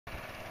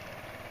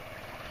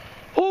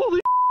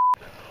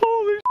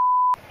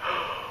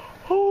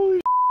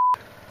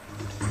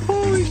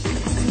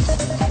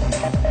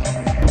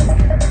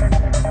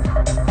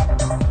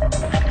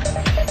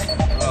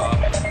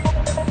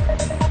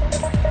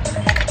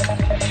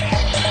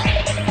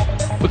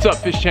What's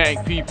up, Fish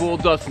Tank people?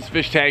 Dustin's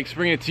Fish Tanks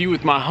bringing it to you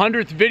with my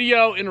 100th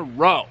video in a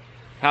row.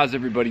 How's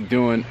everybody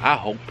doing? I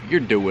hope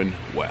you're doing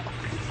well.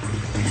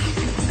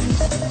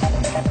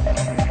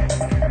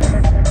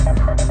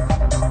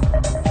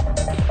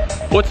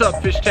 What's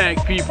up, Fish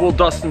Tank people?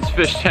 Dustin's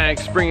Fish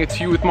Tanks bringing it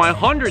to you with my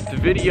 100th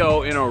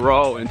video in a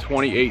row in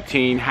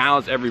 2018.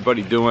 How's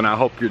everybody doing? I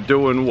hope you're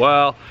doing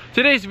well.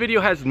 Today's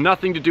video has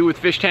nothing to do with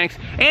fish tanks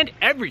and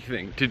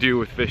everything to do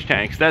with fish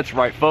tanks. That's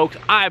right, folks.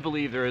 I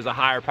believe there is a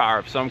higher power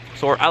of some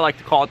sort. I like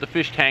to call it the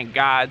fish tank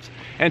gods.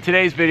 And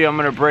today's video, I'm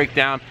going to break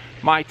down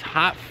my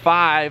top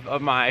 5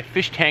 of my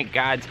fish tank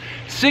gods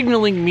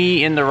signaling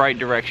me in the right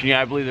direction. Yeah,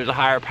 I believe there's a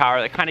higher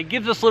power that kind of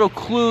gives us little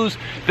clues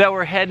that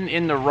we're heading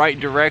in the right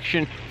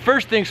direction.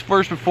 First things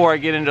first, before I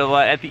get into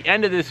that, at the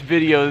end of this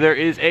video, there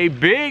is a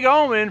big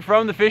omen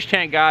from the fish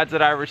tank gods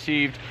that I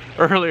received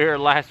earlier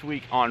last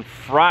week on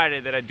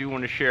Friday that I do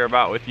want to share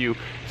about with you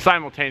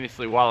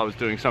simultaneously while I was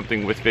doing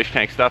something with fish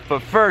tank stuff.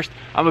 But first,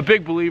 I'm a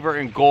big believer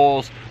in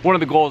goals. One of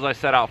the goals I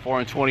set out for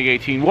in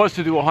 2018 was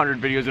to do 100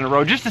 videos in a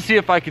row, just to see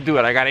if I could do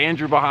it. I got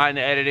Andrew behind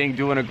the editing,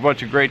 doing a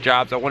bunch of great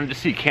jobs. I wanted to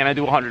see, can I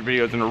do 100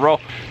 videos in a row?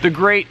 The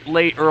great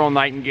late Earl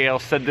Nightingale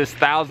said this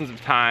thousands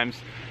of times,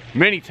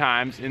 many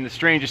times, in the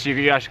strangest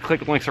secret. You guys should click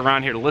the links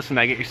around here to listen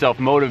to that, get yourself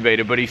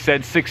motivated. But he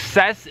said,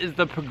 success is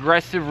the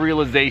progressive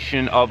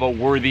realization of a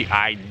worthy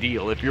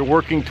ideal. If you're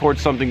working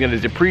towards something that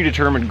is a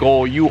predetermined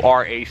goal, you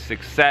are a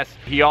success.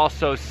 He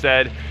also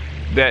said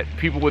that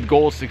people with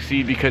goals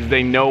succeed because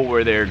they know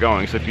where they're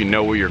going. So if you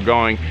know where you're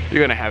going,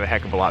 you're gonna have a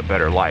heck of a lot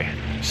better life.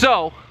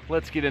 So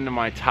let's get into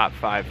my top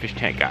 5 fish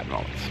tank god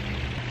moments.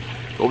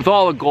 But with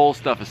all the goal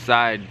stuff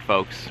aside,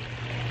 folks,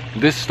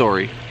 this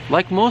story,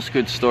 like most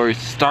good stories,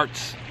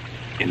 starts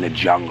in the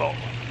jungle.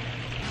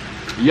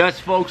 Yes,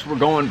 folks, we're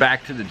going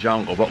back to the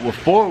jungle. But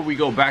before we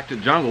go back to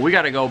the jungle, we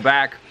got to go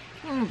back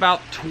about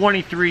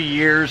 23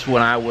 years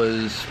when I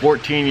was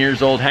 14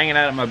 years old, hanging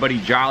out at my buddy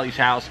Jolly's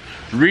house,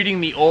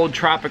 reading the old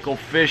tropical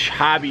fish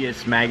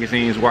hobbyist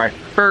magazines, where I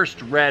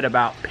first read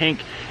about pink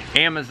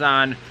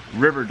Amazon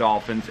river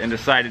dolphins and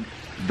decided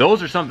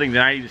those are something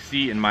that I need to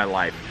see in my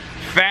life.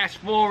 Fast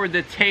forward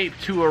the tape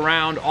to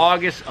around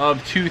August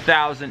of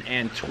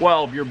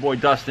 2012. Your boy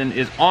Dustin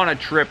is on a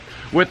trip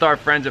with our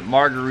friends at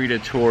Margarita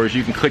Tours.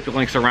 You can click the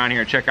links around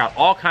here and check out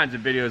all kinds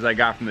of videos I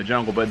got from the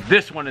jungle, but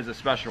this one is a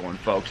special one,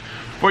 folks.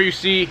 For you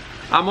see,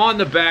 I'm on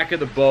the back of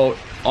the boat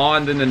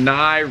on the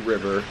Nanai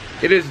River.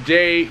 It is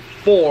day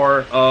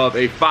 4 of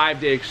a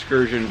 5-day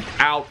excursion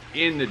out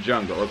in the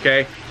jungle,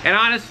 okay? And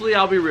honestly,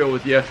 I'll be real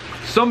with you.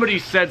 Somebody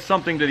said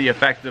something to the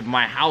effect of,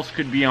 my house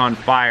could be on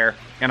fire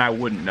and I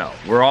wouldn't know.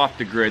 We're off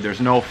the grid. There's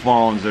no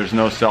phones, there's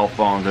no cell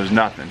phones, there's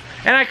nothing.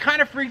 And I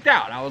kind of freaked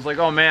out. I was like,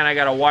 oh man, I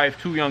got a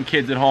wife, 2 young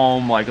kids at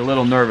home, like a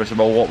little nervous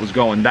about what was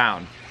going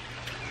down.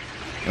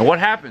 And what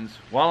happens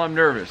while I'm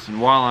nervous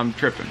and while I'm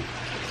tripping?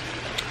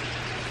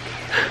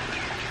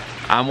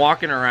 I'm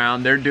walking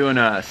around, they're doing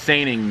a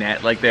seining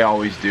net like they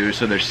always do,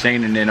 so they're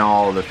seining in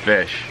all of the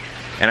fish.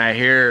 And I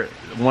hear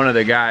one of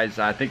the guys,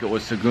 I think it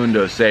was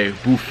Segundo, say,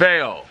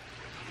 bufeo.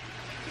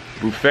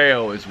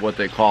 Bufeo is what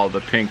they call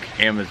the pink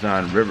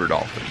Amazon river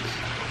dolphins.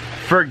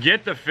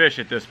 Forget the fish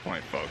at this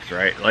point, folks,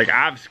 right? Like,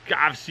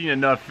 I've seen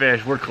enough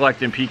fish. We're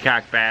collecting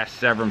peacock bass,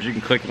 severums. You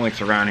can click the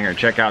links around here and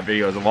check out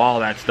videos of all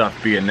that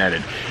stuff being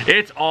netted.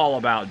 It's all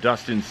about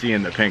Dustin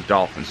seeing the pink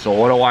dolphins. So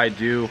what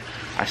do?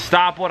 I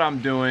stop what I'm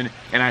doing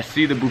and I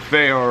see the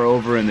bufeo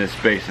over in this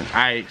basin.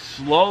 I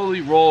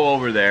slowly roll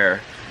over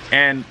there,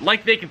 and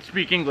like they can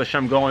speak English,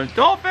 I'm going,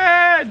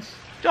 dolphins,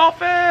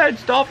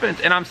 dolphins,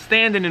 dolphins. And I'm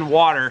standing in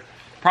water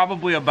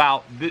probably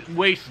about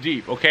waist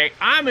deep, okay?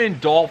 I'm in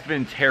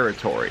dolphin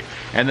territory,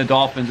 and the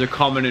dolphins are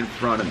coming in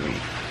front of me,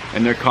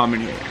 and they're coming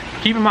here.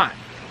 Keep in mind,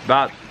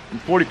 about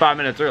 45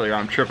 minutes earlier,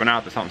 I'm tripping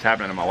out that something's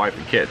happening to my wife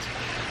and kids.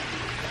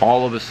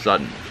 All of a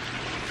sudden,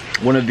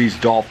 one of these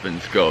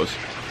dolphins goes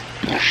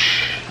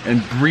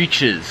and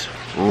breaches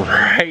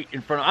right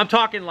in front of, I'm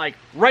talking like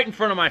right in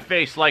front of my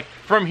face, like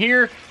from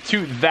here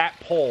to that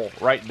pole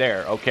right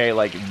there, okay?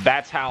 Like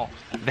that's how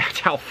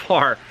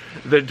far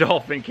the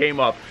dolphin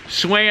came up,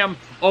 swam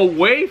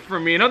away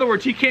from me. In other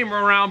words, he came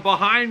around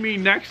behind me,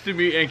 next to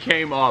me, and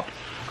came up.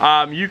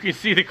 You can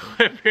see the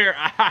clip here.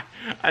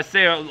 I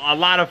say a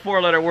lot of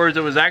 4-letter words.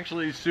 I was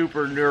actually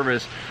super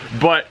nervous,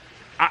 but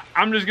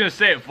I'm just gonna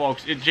say it,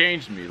 folks. It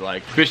changed me.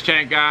 Like, fish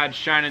tank god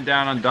shining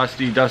down on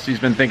Dusty. Dusty's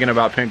been thinking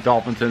about pink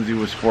dolphins since he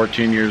was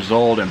 14 years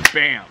old, and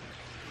bam!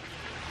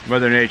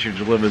 Mother Nature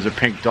delivers a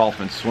pink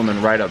dolphin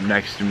swimming right up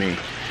next to me,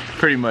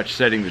 pretty much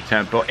setting the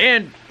tempo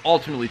and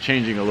ultimately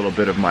changing a little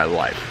bit of my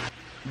life.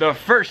 The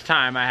first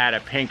time I had a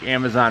pink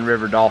Amazon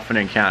River dolphin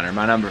encounter,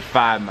 my number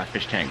 5, my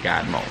fish tank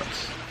god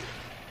moments.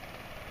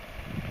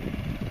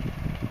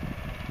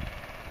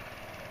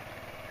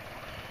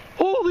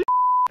 Holy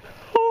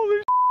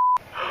holy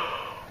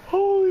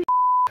holy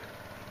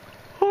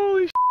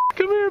holy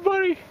come here,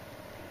 buddy.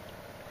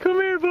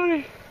 Come here,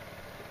 buddy.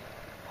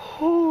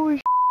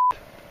 Holy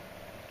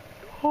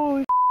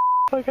holy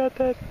I got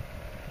that.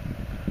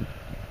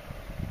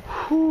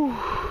 Whew.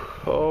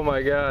 Oh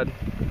my god.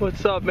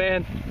 What's up,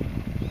 man?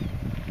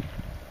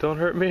 Don't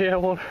hurt me, I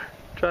won't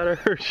try to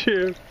hurt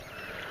you.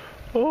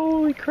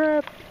 Holy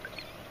crap.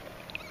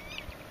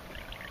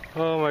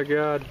 Oh my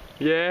God.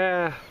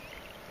 Yeah.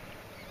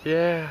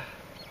 Yeah.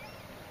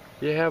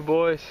 Yeah,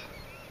 boys.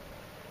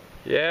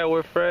 Yeah,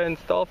 we're friends,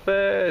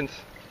 dolphins.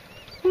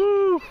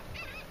 Woo.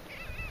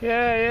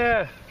 Yeah,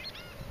 yeah.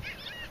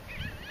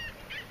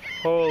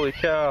 Holy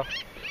cow.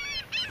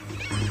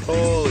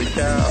 Holy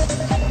cow.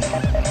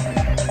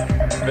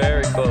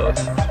 Very close.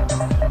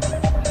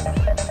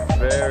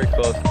 Very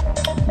close.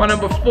 My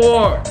number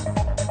 4,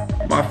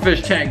 my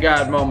fish tank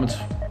God moments.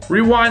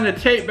 Rewind the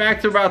tape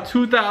back to about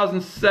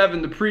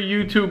 2007, the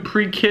pre-YouTube,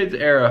 pre-kids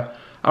era.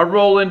 I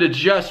roll into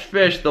Just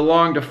Fish, the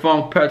long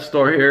defunct pet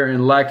store here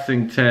in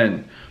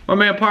Lexington. My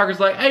man Parker's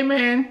like, hey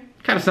man,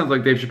 kind of sounds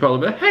like Dave Chappelle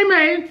a bit. Hey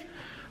man,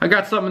 I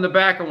got something in the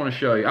back I want to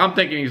show you. I'm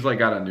thinking he's like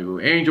got a new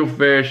angel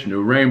fish,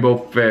 new rainbow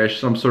fish,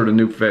 some sort of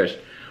new fish.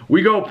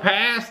 We go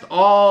past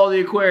all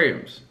the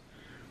aquariums.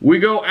 We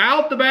go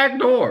out the back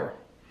door.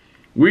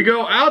 We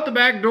go out the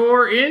back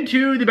door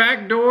into the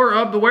back door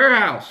of the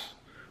warehouse.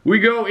 We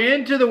go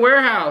into the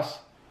warehouse,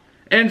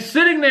 and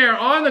sitting there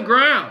on the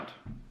ground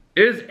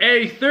is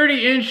a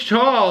 30-inch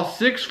tall,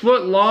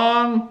 6-foot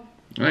long,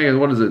 I guess,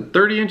 what is it,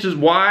 30 inches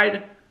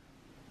wide,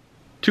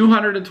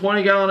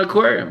 220-gallon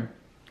aquarium.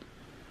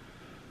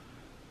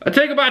 I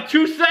take about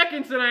 2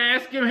 seconds and I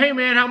ask him, hey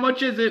man, how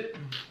much is it?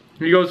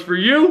 He goes, for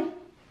you,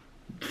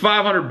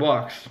 500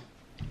 bucks.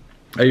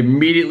 I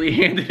immediately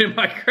handed him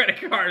my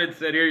credit card and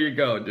said, here you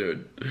go,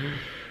 dude.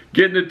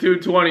 Getting the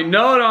 220.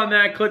 Note on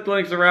that, click the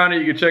links around it.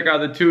 You can check out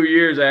the 2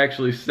 years I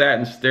actually sat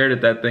and stared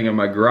at that thing in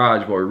my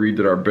garage while we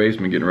redid our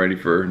basement getting ready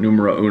for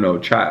numero uno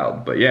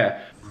child. But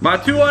yeah, my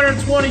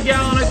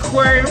 220-gallon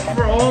aquarium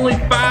for only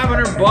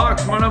 500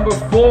 bucks. My number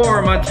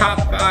 4, my top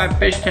 5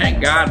 fish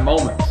tank God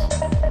moments.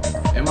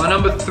 And my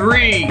number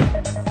 3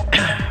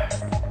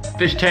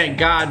 fish tank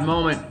God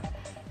moment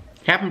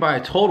happened by a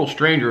total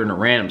stranger in a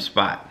random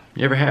spot.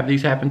 You ever have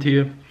these happen to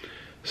you?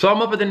 So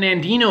I'm up at the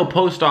Nandino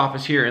post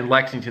office here in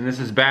Lexington. This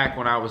is back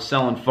when I was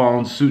selling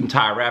phones, suit and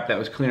tie wrap that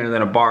was cleaner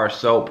than a bar of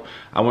soap.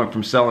 I went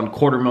from selling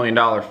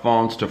 $250,000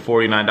 phones to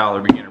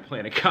 $49 beginner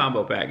Planet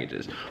combo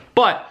packages.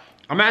 But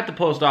I'm at the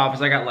post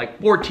office. I got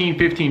like 14,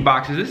 15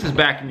 boxes. This is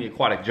back in the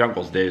Aquatic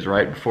Jungles days,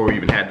 right? Before we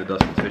even had the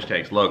Dustin Fish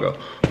Tanks logo.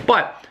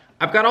 But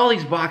I've got all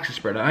these boxes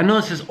spread out. I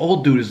notice this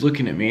old dude is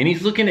looking at me, and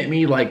he's looking at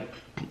me like,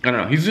 I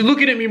don't know, he's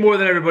looking at me more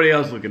than everybody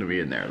else looking at me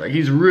in there. Like,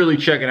 he's really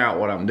checking out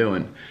what I'm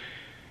doing.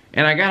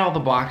 And I got all the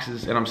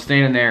boxes, and I'm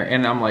standing there,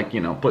 and I'm like,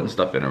 you know, putting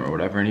stuff in them or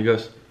whatever. And he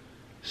goes,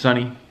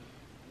 Sonny,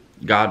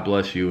 God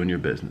bless you and your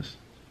business.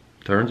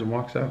 Turns and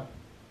walks out.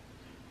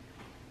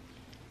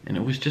 And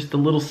it was just a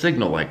little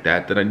signal like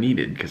that that I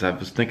needed, because I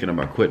was thinking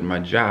about quitting my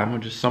job,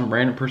 and just some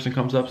random person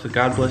comes up and says,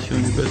 God bless you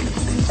and your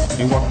business.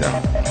 And he walked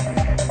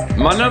out.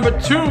 My number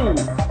 2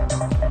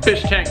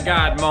 fish tank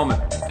God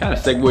moment kind of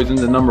segues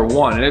into number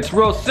 1, and it's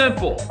real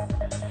simple.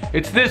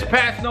 It's this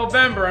past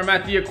November. I'm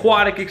at the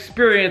Aquatic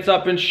Experience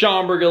up in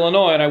Schaumburg,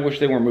 Illinois, and I wish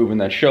they weren't moving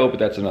that show, but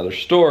that's another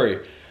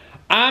story.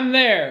 I'm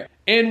there,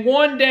 and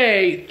one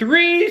day,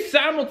 3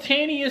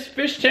 simultaneous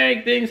fish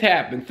tank things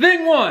happened.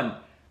 Thing 1,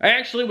 I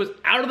actually was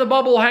out of the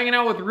bubble, hanging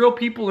out with real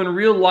people in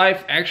real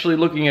life, actually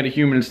looking at a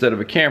human instead of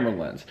a camera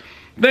lens.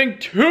 Thing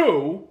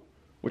 2,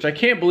 which I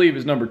can't believe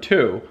is number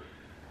 2,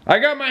 I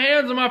got my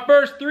hands on my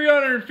first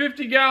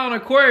 350-gallon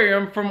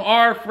aquarium from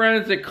our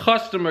friends at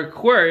Custom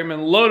Aquarium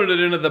and loaded it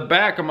into the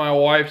back of my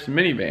wife's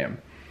minivan.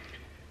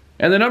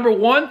 And the number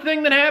 1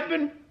 thing that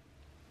happened,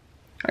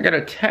 I got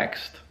a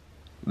text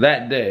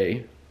that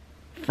day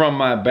from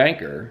my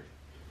banker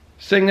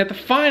saying that the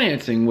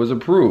financing was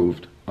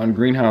approved on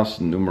greenhouse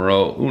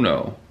numero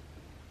uno.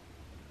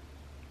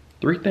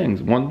 3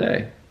 things, one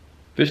day.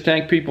 Fish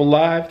tank people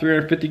live,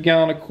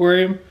 350-gallon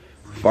aquarium,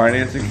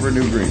 financing for a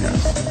new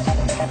greenhouse.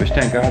 Fish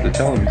tank gods are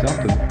telling me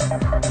something.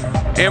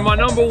 And my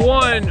number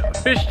 1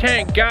 fish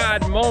tank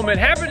God moment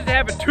happens to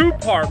have a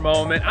 2-part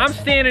moment. I'm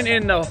standing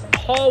in the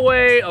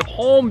hallway of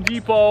Home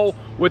Depot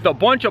with a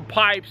bunch of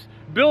pipes,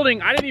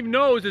 building, I didn't even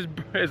know it was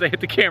as I hit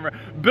the camera,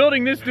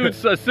 building this dude's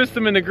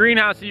system in the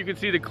greenhouse so you can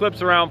see the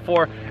clips around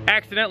for,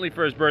 accidentally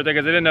for his birthday,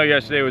 because I didn't know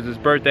yesterday was his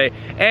birthday.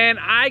 And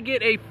I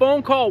get a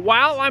phone call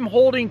while I'm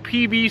holding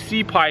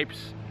PVC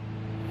pipes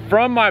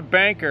from my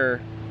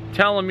banker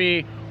telling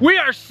me, we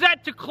are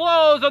set to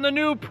close on the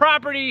new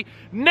property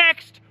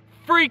next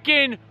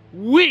freaking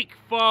week,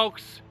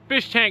 folks.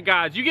 Fish tank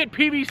gods. You get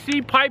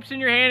PVC pipes in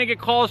your hand and get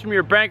calls from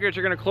your bankers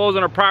you're gonna close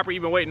on a property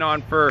you've been waiting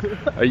on for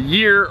a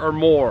year or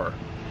more.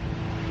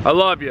 I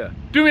love you.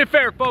 Do me a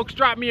favor, folks,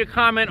 drop me a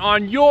comment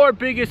on your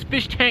biggest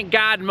fish tank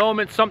god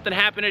moment, something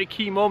happened at a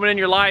key moment in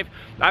your life.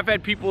 I've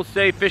had people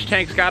say fish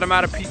tanks got them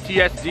out of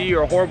PTSD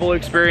or horrible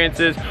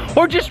experiences,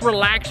 or just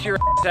relax your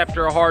ass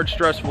after a hard,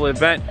 stressful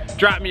event.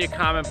 Drop me a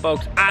comment,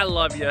 folks. I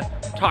love you.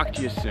 Talk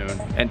to you soon,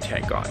 and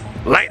tank on.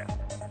 Later.